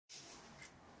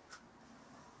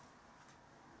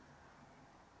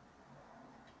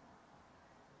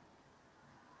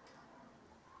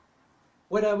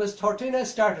When I was 13 I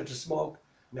started to smoke.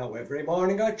 Now every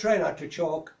morning I try not to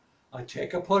choke. I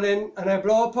take a pull in and I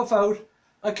blow a puff out.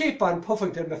 I keep on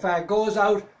puffing till my fag goes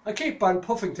out. I keep on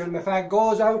puffing till my fag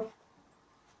goes out.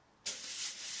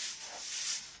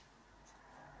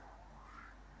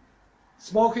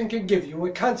 Smoking can give you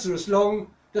a cancerous lung,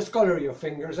 discolour your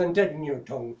fingers and deaden your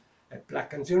tongue. It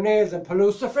blackens your nails and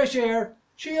pollutes the fresh air.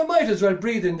 Sure, you might as well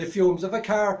breathe in the fumes of a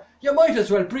car. You might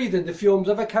as well breathe in the fumes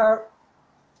of a car.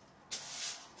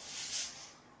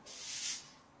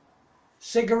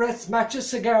 Cigarettes, matches,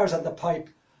 cigars and the pipe.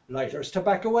 Lighters,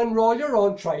 tobacco and roll your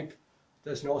own tripe.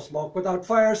 There's no smoke without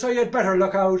fire, so you'd better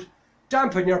look out.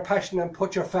 Dampen your passion and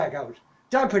put your fag out.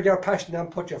 Dampen your passion and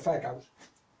put your fag out.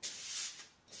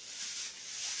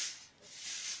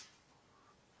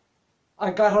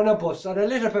 I got on a bus and I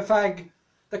lit up a fag.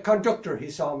 The conductor,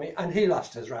 he saw me and he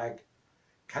lost his rag.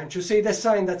 Can't you see the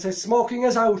sign that says smoking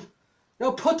is out?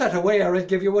 Now put that away or I'll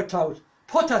give you a tout.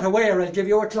 Put that away or I'll give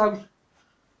you a clout.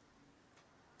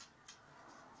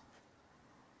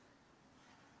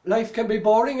 Life can be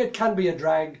boring, it can be a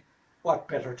drag. What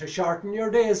better to shorten your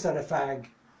days than a fag?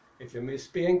 If you miss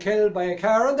being killed by a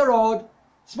car on the road,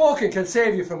 smoking can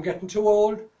save you from getting too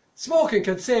old. Smoking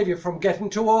can save you from getting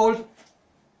too old.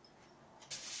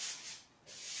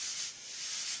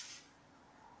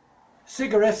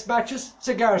 Cigarettes, matches,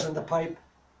 cigars and the pipe.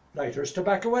 Lighters,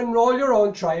 tobacco and roll your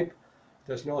own tripe.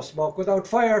 There's no smoke without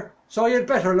fire, so you'd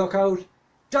better look out.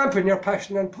 Dampen your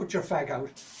passion and put your fag out.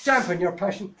 Dampen your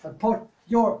passion and put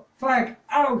your fag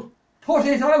out. Put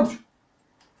it out.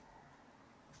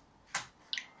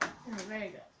 Oh, very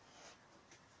good.